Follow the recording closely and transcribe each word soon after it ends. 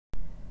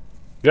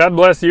God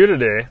bless you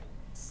today.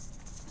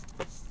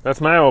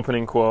 That's my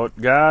opening quote.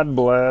 God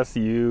bless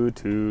you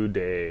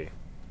today.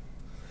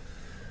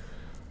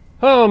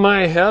 Oh,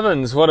 my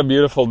heavens, what a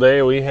beautiful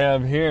day we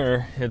have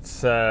here.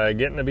 It's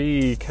getting to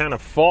be kind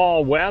of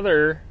fall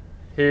weather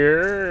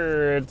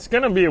here. It's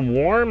going to be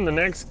warm the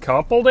next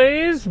couple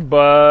days,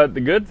 but the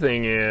good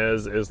thing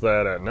is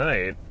that at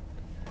night,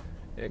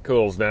 it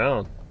cools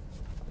down.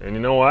 And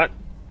you know what?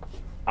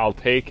 I'll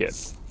take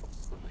it.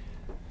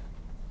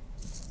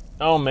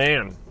 Oh,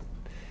 man.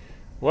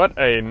 What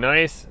a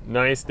nice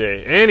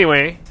day.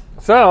 Anyway,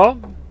 so,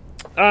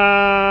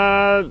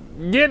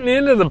 getting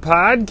into the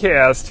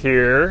podcast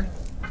here.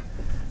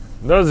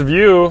 Those of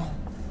you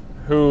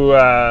who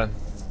are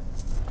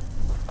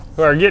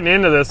getting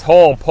into this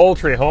whole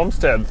poultry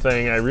homestead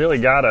thing, I really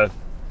got to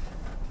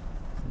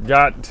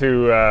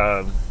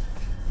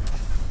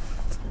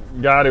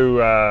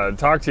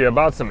talk to you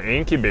about some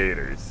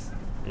incubators.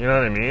 You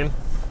know what I mean?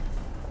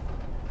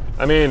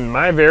 I mean,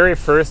 my very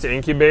first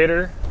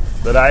incubator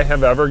that I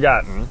have ever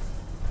gotten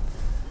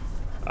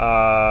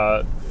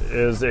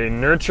is a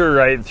Nurture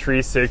Right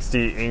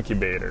 360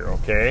 incubator,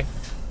 okay?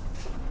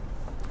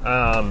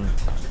 I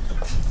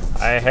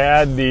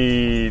had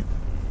the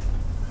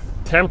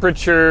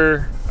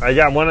temperature, I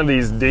got one of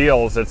these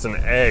deals, it's an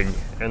egg,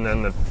 and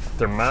then the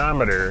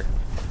thermometer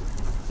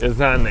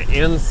is on the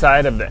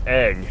inside of the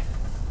egg,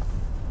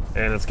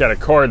 and it's got a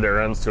cord that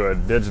runs to a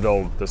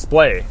digital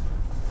display.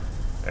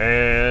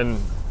 And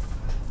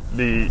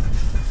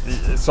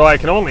so I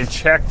can only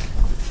check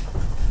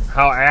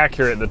how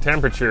accurate the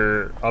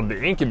temperature of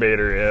the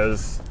incubator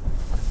is,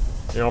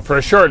 for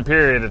a short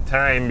period of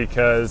time,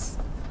 because,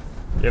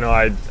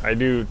 I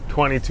do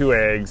 22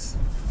 eggs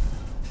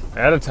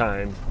at a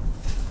time,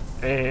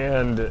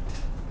 and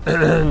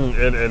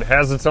it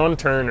has its own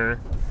turner,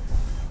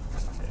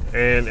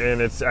 and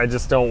I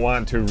just don't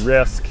want to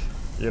risk,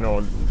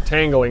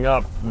 tangling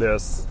up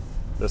this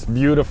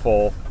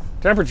beautiful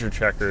temperature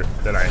checker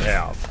that I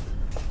have.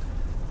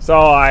 So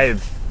I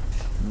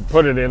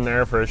put it in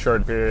there for a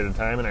short period of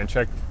time, and I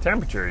check the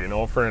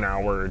temperature, for an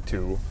hour or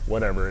two,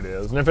 whatever it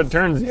is. And if it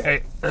turns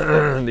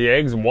the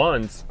eggs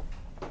once,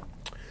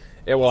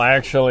 it will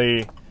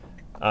actually,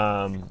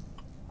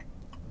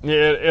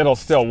 it'll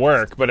still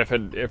work. But if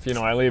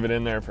I leave it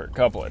in there for a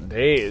couple of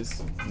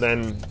days,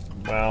 then,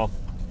 well,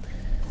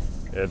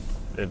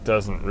 it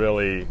doesn't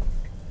really,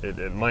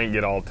 it might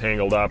get all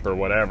tangled up or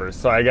whatever.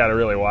 So I got to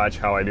really watch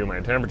how I do my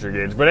temperature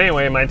gauge. But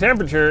anyway, my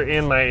temperature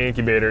in my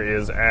incubator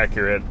is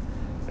accurate.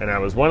 And I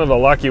was one of the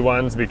lucky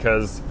ones,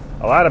 because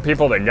a lot of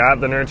people that got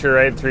the Nurture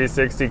Right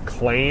 360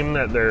 claim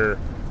that their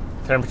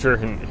temperature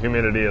and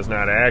humidity is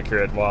not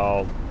accurate,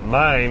 while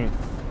mine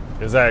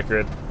is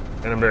accurate,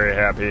 and I'm very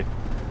happy.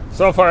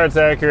 So far it's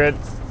accurate.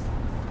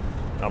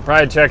 I'll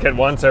probably check it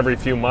once every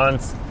few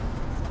months.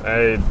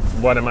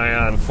 What am I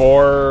on?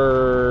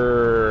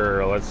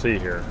 4, let's see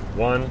here.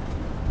 1,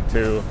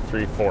 2,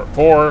 3, 4.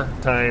 4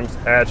 times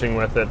hatching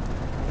with it.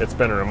 It's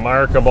been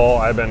remarkable.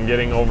 I've been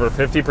getting over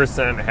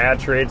 50%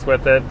 hatch rates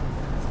with it.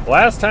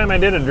 Last time I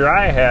did a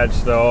dry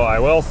hatch, though, I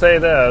will say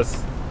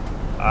this,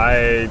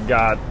 I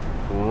got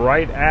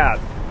right at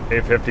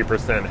a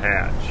 50%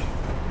 hatch.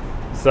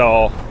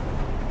 So,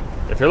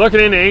 if you're looking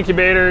into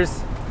incubators,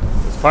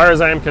 as far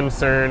as I'm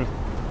concerned,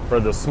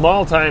 for the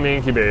small-time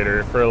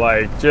incubator,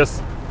 for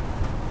just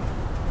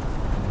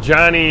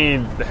Johnny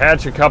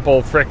hatch a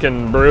couple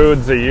frickin'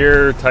 broods a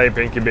year type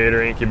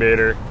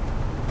incubator,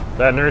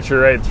 that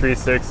Nurture Right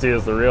 360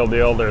 is the real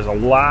deal. There's a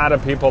lot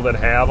of people that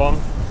have them.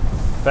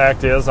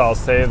 Fact is, I'll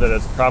say that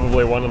it's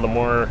probably one of the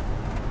more,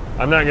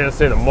 I'm not going to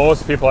say that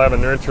most people have a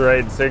Nurture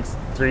Right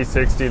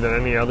 360 than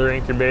any other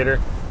incubator,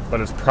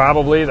 but it's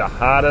probably the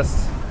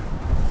hottest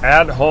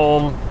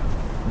at-home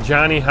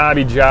Johnny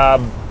Hobby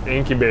Job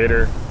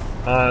incubator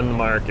on the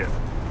market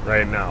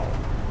right now.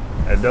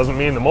 It doesn't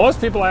mean that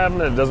most people have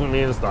them. It doesn't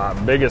mean it's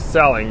the biggest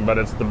selling, but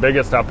it's the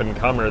biggest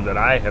up-and-comer that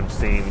I have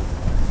seen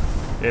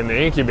in the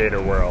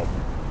incubator world.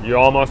 You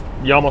almost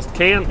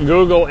can't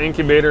Google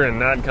incubator and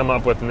not come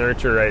up with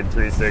Nurture Right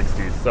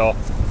 360. So,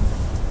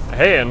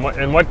 hey,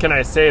 and what can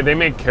I say? They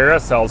make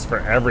carousels for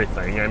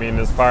everything. I mean,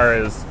 as far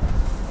as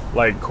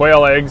like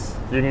quail eggs,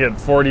 you can get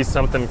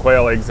 40-something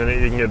quail eggs in it.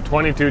 You can get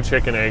 22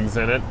 chicken eggs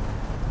in it.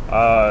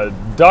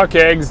 Duck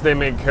eggs, they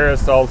make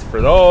carousels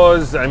for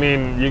those. I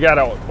mean, you got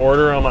to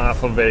order them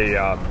off of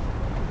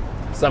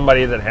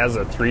somebody that has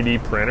a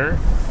 3D printer.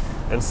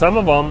 And some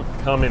of them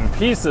come in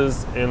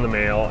pieces in the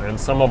mail, and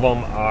some of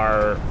them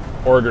are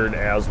ordered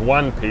as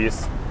one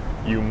piece.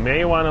 You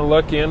may want to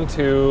look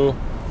into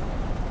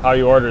how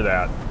you order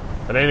that.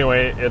 But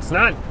anyway, this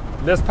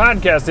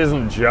podcast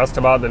isn't just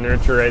about the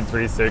Nurture Right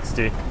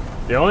 360.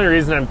 The only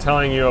reason I'm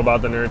telling you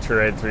about the Nurture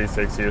Right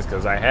 360 is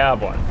because I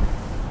have one.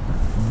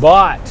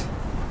 But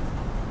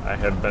I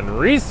have been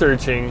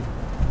researching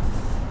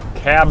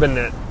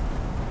cabinet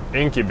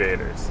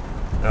incubators.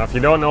 Now, if you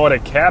don't know what a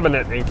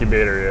cabinet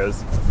incubator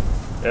is,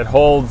 it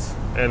holds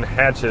and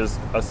hatches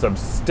a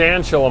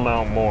substantial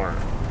amount more.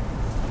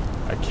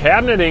 A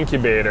cabinet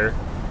incubator,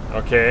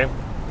 okay,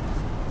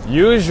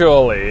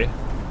 usually,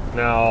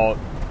 now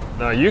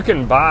Now you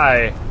can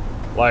buy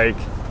like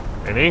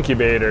an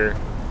incubator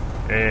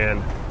and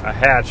a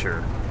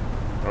hatcher,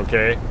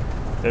 okay,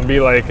 and be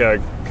like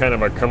a kind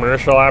of a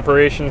commercial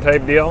operation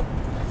type deal.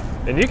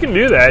 And you can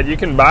do that. You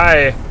can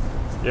buy,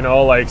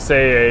 like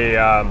say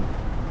a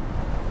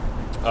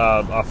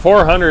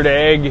 400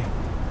 egg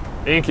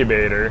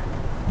incubator,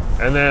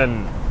 and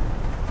then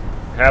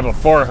have a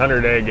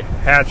 400 egg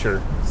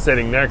hatcher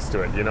sitting next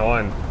to it,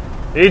 and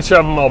each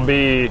of them will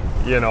be,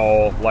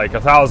 like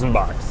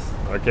 $1,000.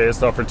 Okay,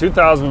 so for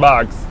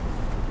 $2,000,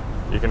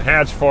 you can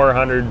hatch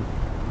 400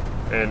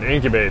 and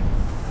incubate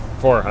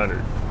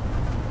 400,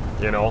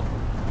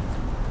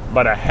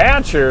 But a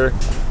hatcher,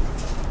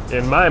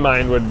 in my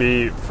mind, would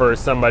be for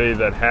somebody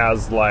that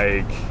has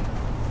like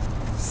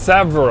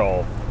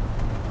several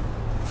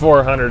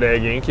 400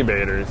 egg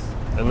incubators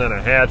and then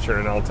a hatcher,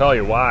 and I'll tell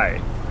you why.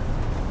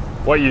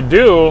 What you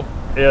do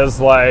is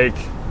like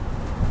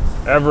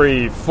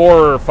every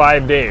 4 or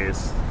 5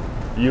 days,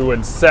 you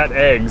would set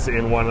eggs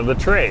in one of the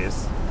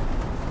trays,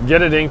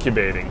 get it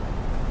incubating.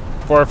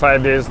 4 or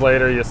 5 days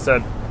later, you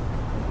set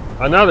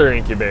another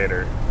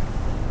incubator.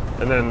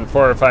 And then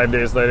 4 or 5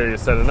 days later, you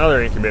set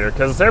another incubator.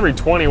 Because it's every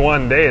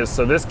 21 days,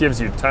 so this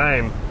gives you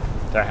time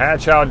to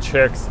hatch out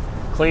chicks,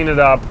 clean it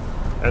up,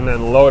 and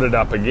then load it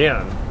up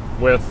again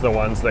with the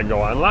ones that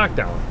go on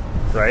lockdown,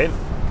 right?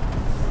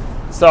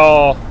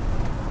 So,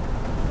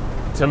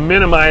 to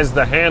minimize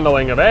the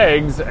handling of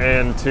eggs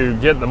and to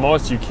get the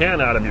most you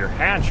can out of your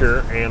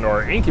hatcher and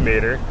or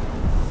incubator,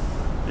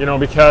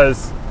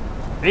 because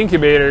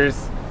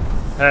incubators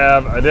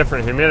have a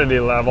different humidity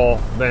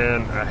level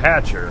than a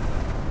hatcher.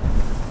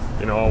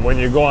 When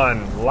you go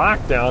on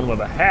lockdown with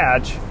a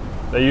hatch,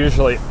 they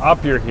usually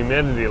up your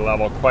humidity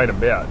level quite a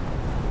bit.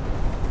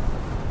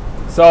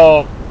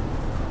 So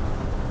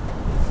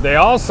they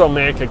also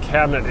make a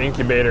cabinet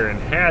incubator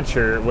and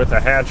hatcher with a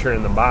hatcher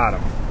in the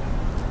bottom.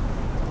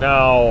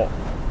 Now,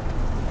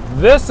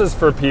 this is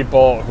for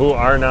people who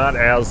are not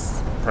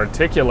as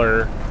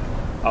particular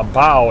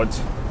about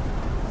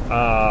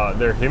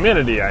their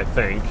humidity, I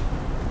think.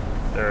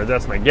 Or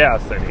that's my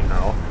guess,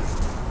 anyhow.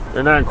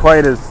 They're not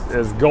quite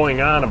as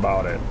going on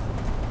about it.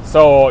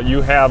 So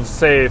you have,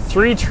 say,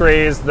 3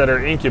 trays that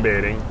are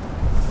incubating,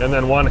 and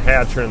then 1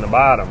 hatcher in the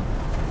bottom.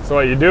 So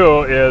what you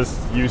do is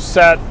you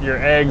set your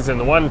eggs in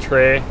the one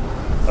tray.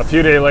 A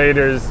few days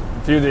later,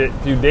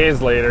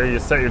 you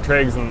set your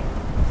eggs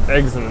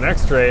in the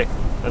next tray,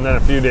 and then a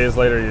few days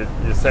later,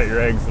 you set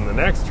your eggs in the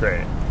next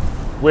tray.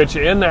 Which,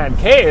 in that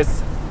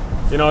case,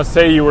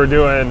 say you were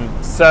doing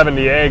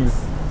 70 eggs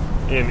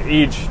in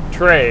each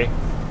tray,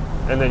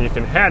 and then you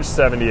can hatch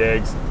 70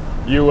 eggs,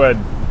 you would,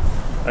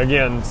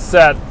 again,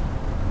 set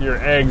your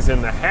eggs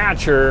in the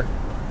hatcher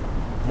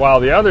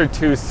while the other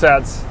 2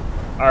 sets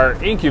are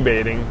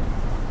incubating,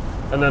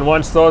 and then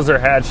once those are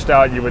hatched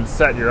out, you would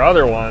set your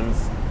other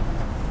ones,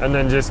 and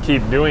then just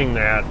keep doing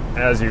that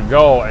as you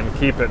go and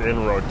keep it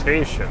in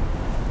rotation.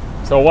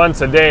 So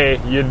once a day,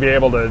 you'd be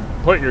able to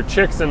put your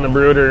chicks in the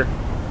brooder,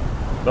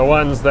 the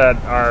ones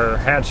that are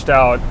hatched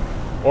out,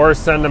 or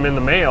send them in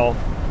the mail,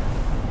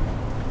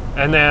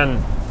 and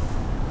then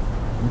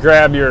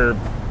grab your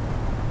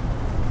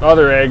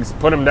other eggs,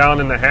 put them down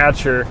in the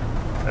hatcher,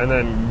 and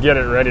then get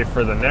it ready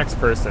for the next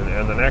person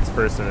and the next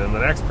person and the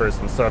next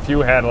person. So if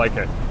you had like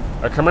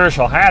a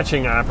commercial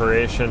hatching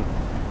operation,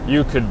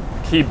 you could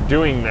keep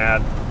doing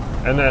that.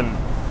 And then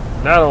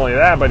not only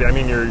that, but I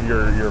mean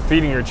you're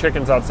feeding your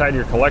chickens outside,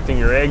 you're collecting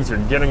your eggs, you're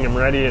getting them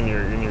ready, and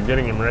you're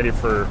getting them ready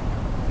for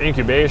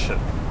incubation,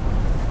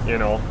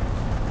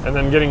 and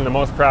then getting the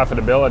most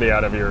profitability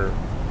out of your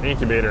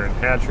incubator and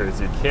hatcher as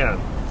you can.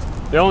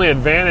 The only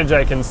advantage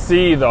I can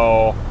see,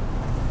 though,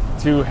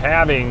 to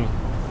having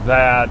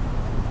that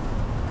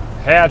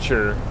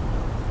hatcher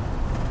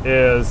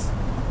is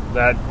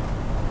that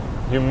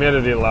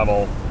humidity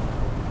level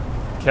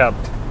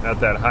kept at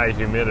that high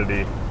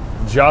humidity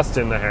just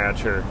in the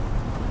hatcher,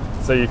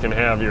 so you can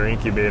have your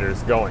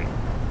incubators going.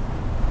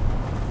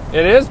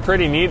 It is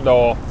pretty neat,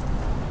 though,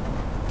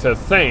 to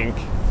think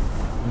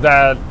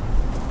that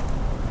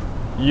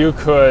you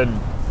could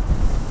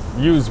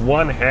use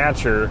one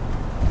hatcher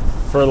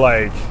for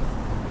like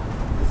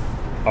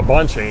a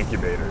bunch of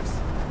incubators.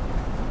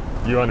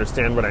 You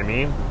understand what I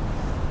mean?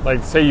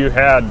 Like, say you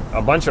had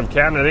a bunch of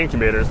cabinet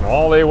incubators and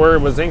all they were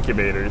was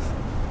incubators,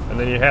 and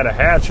then you had a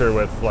hatcher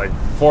with like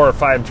 4 or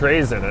 5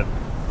 trays in it.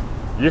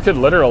 You could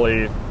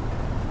literally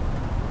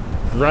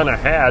run a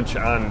hatch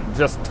on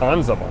just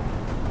tons of them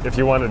if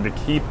you wanted to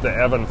keep the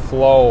ebb and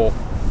flow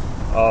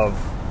of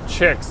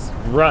chicks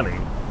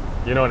running.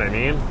 You know what I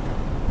mean?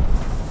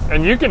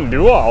 And you can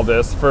do all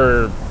this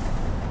for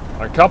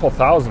a couple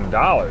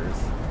 $1,000.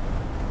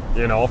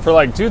 For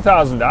like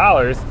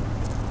 $2,000,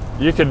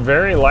 you could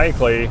very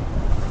likely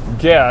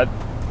get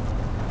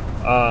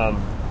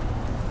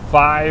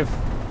 5.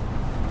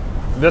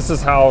 This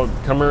is how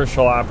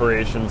commercial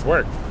operations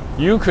work.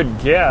 You could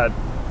get,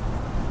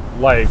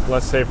 like,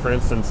 let's say for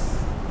instance,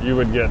 you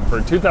would get,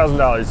 for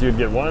 $2,000, you'd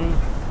get 1,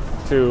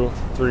 2,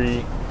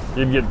 3,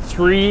 you'd get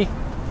 3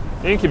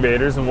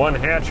 incubators and 1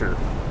 hatcher,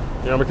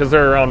 because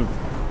they're around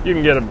you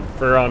can get them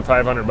for around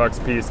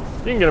 $500 a piece.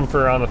 You can get them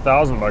for around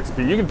 $1,000 a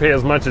piece. You can pay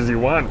as much as you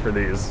want for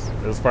these,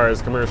 as far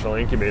as commercial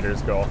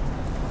incubators go.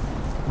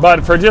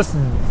 But for just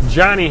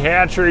Johnny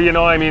Hatcher, you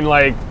know, I mean,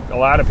 like a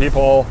lot of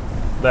people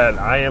that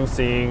I am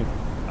seeing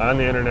on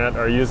the internet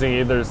are using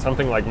either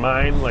something like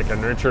mine, like a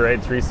Nurture Right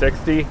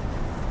 360,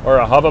 or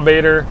a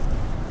Hubabator,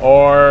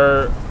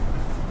 or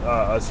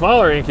a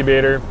smaller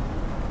incubator.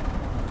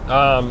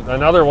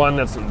 Another one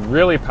that's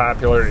really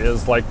popular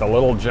is like the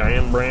Little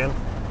Giant brand,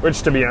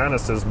 which, to be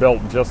honest, is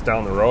built just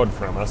down the road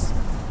from us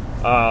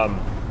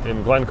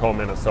in Glencoe,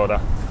 Minnesota.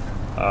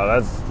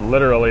 That's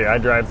literally, I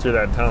drive through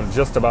that town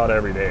just about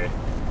every day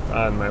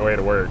on my way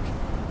to work.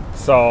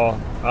 So,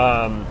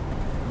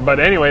 but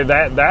anyway,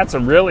 that's a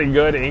really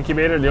good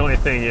incubator. The only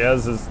thing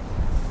is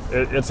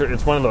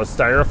it's one of those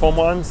styrofoam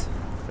ones.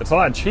 It's a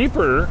lot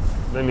cheaper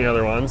than the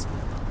other ones,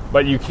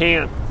 but you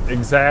can't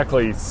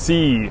exactly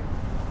see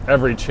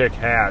every chick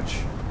hatch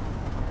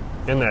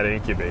in that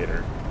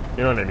incubator.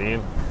 You know what I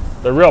mean?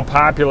 The real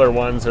popular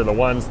ones are the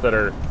ones that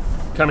are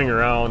coming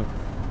around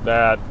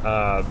that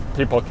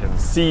people can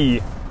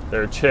see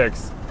their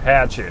chicks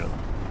hatch in.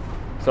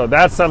 So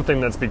that's something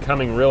that's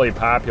becoming really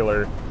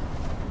popular.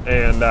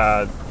 And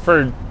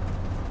for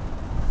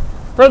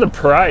the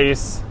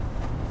price,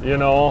 you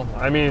know,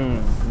 I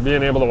mean,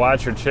 being able to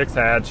watch your chicks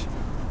hatch,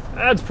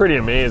 that's pretty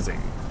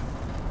amazing,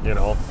 you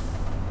know.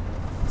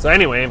 So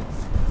anyway,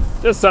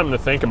 just something to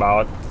think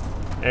about.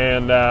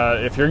 And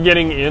if you're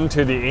getting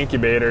into the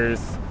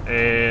incubators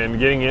and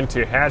getting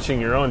into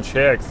hatching your own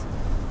chicks,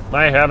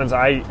 my heavens,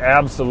 I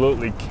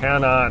absolutely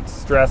cannot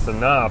stress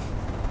enough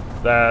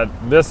that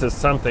this is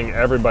something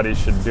everybody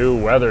should do,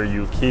 whether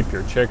you keep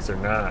your chicks or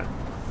not.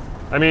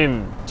 I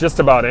mean, just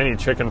about any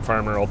chicken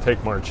farmer will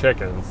take more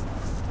chickens.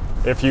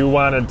 If you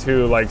wanted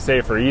to, like,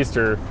 say for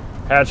Easter,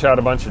 hatch out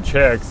a bunch of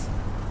chicks,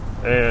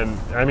 and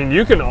I mean,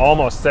 you can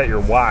almost set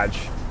your watch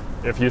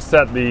if you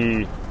set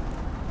the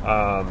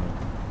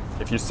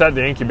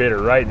incubator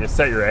right and you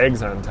set your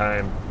eggs on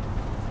time.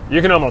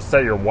 You can almost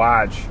set your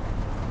watch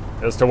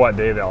as to what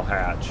day they'll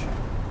hatch.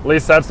 At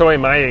least that's the way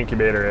my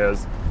incubator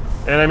is.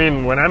 And I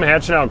mean, when I'm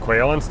hatching out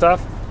quail and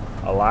stuff,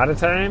 a lot of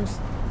times,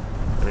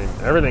 I mean,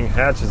 everything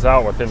hatches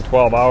out within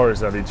 12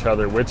 hours of each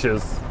other, which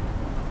is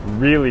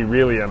really,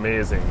 really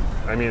amazing.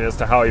 I mean, as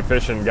to how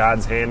efficient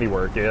God's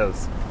handiwork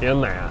is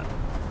in that.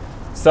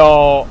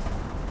 So,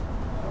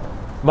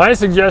 my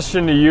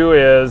suggestion to you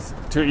is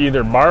to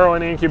either borrow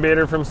an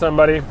incubator from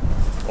somebody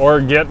or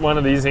get one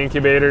of these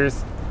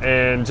incubators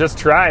and just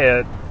try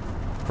it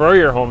for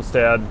your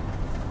homestead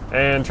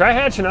and try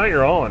hatching out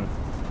your own.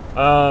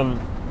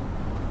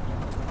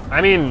 I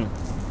mean,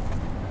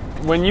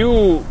 when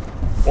you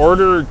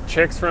order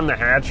chicks from the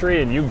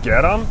hatchery and you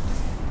get them,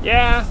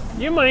 yeah,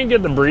 you might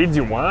get the breeds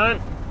you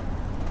want,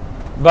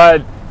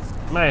 but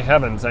my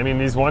heavens, I mean,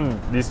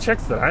 these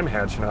chicks that I'm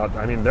hatching out,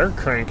 I mean, they're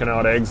cranking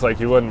out eggs like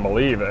you wouldn't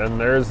believe, and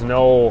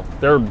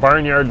they're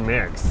barnyard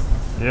mix,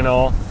 you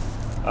know,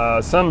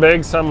 some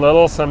big, some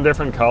little, some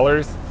different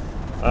colors.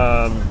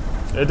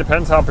 It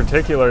depends how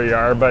particular you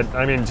are, but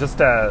I mean, just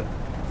the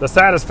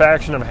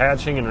satisfaction of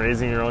hatching and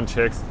raising your own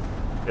chicks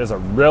is a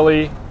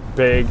really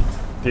big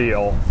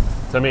deal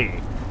to me.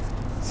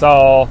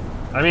 So,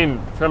 I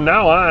mean, from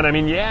now on, I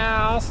mean,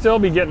 yeah, I'll still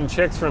be getting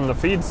chicks from the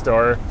feed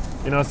store,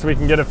 you know, so we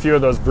can get a few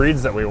of those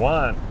breeds that we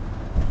want.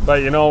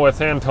 But, you know,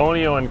 with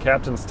Antonio and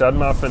Captain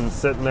Studmuffin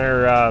sitting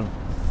there,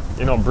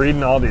 you know,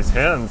 breeding all these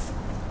hens,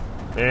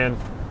 man,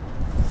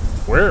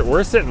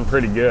 we're sitting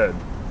pretty good.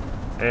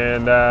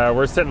 And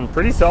we're sitting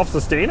pretty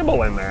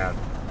self-sustainable in that.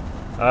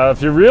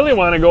 If you really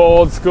want to go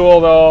old school,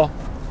 though,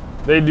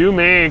 they do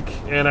make,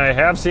 and I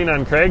have seen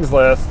on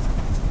Craigslist,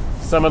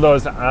 some of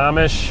those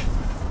Amish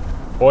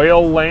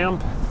oil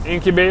lamp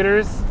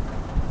incubators,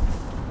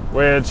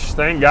 which,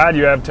 thank God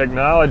you have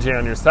technology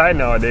on your side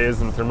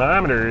nowadays and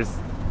thermometers,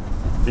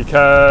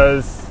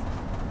 because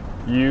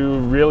you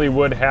really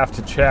would have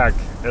to check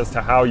as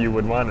to how you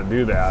would want to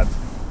do that.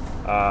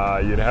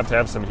 You'd have to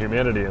have some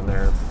humidity in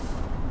there.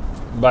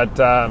 But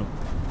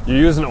you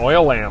use an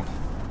oil lamp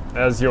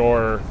as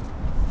your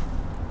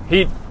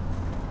heat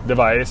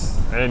device,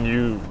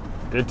 and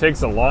it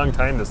takes a long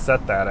time to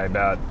set that, I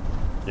bet.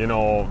 You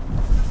know,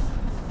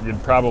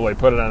 you'd probably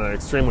put it on an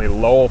extremely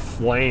low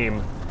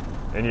flame,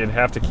 and you'd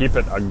have to keep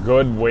it a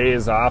good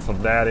ways off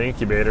of that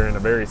incubator in a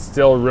very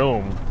still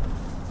room,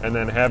 and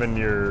then having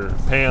your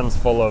pans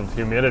full of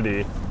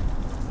humidity.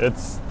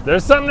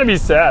 There's something to be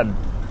said,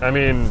 I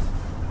mean,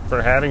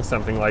 for having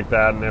something like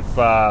that. And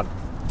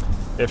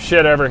if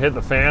shit ever hit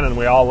the fan and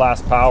we all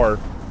lost power,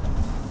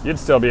 you'd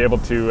still be able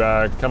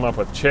to come up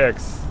with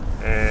chicks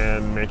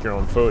and make your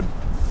own food.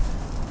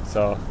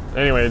 So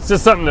anyway, it's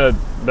just something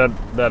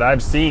that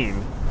I've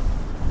seen.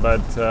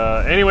 But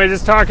anyway,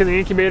 just talking the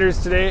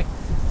incubators today.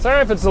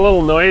 Sorry if it's a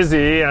little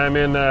noisy. I'm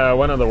in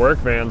one of the work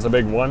vans, a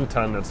big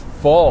 1-ton that's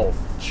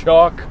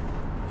chock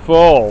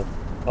full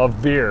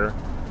of beer,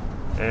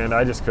 and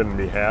I just couldn't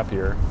be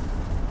happier.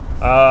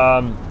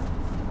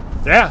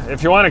 Yeah,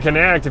 if you want to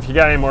connect, if you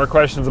got any more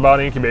questions about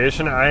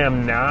incubation, I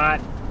am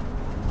not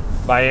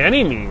by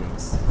any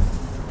means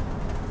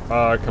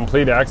a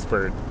complete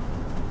expert.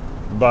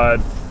 But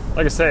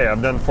like I say,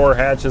 I've done 4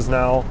 hatches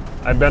now.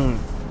 I've been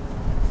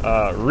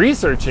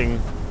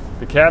researching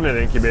the cabinet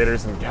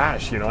incubators, and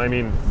gosh, I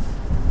mean,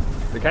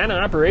 the kind of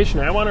operation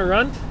I want to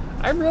run,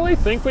 I really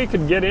think we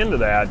could get into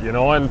that,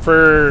 and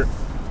for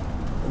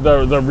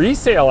the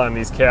resale on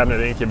these cabinet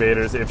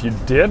incubators, if you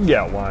did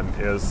get one,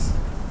 is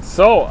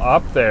so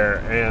up there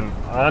and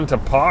onto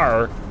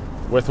par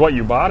with what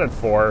you bought it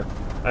for.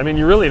 I mean,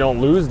 you really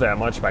don't lose that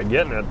much by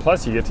getting it,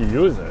 plus you get to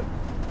use it,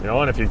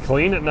 and if you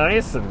clean it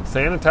nice and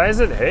sanitize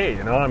it, hey,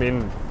 I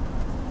mean,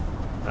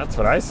 that's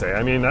what I say.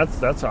 I mean,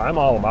 that's I'm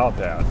all about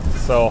that.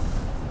 So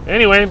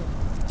anyway,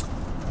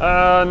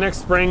 next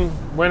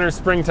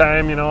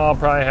springtime, I'll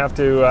probably have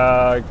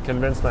to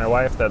convince my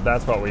wife that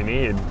that's what we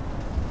need.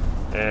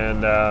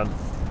 And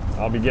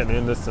I'll be getting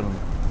into some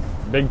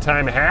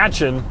big-time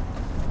hatching.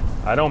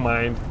 I don't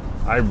mind.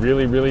 I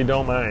really, really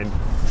don't mind.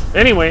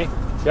 Anyway,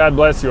 God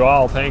bless you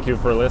all. Thank you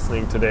for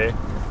listening today.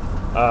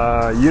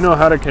 You know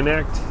how to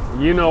connect.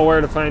 You know where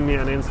to find me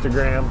on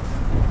Instagram.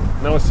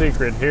 No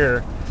secret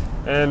here.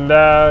 And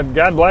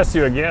God bless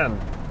you again.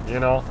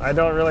 I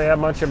don't really have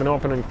much of an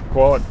opening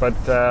quote, but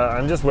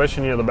I'm just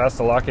wishing you the best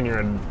of luck in your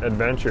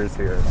adventures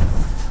here.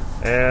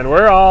 And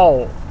we're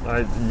all,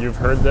 you've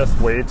heard this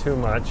way too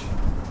much,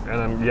 and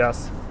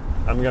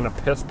I'm going to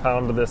piss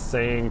pound this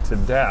saying to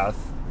death,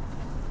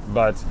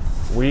 but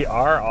we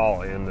are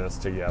all in this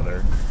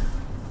together.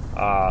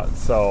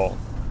 So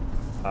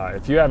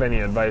if you have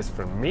any advice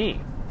from me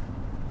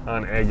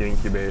on egg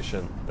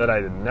incubation that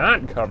I did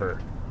not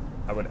cover,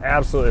 I would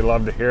absolutely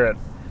love to hear it.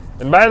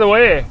 And by the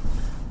way,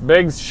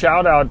 big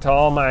shout out to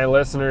all my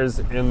listeners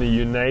in the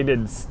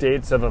United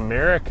States of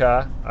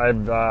America.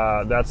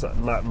 That's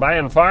by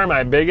and far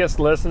my biggest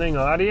listening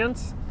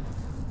audience.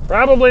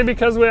 Probably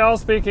because we all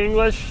speak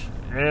English,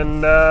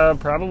 and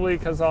probably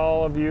because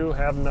all of you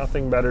have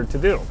nothing better to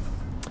do.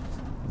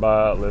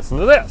 But listen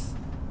to this.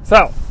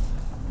 So,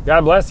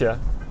 God bless you.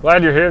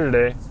 Glad you're here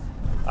today.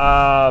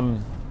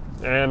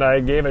 And I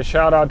gave a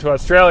shout out to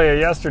Australia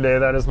yesterday.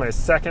 That is my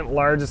second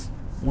largest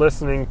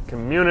listening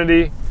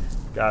community.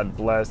 God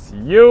bless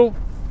you,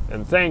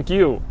 and thank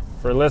you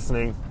for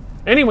listening.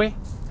 Anyway,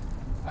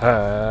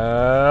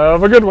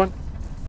 have a good one.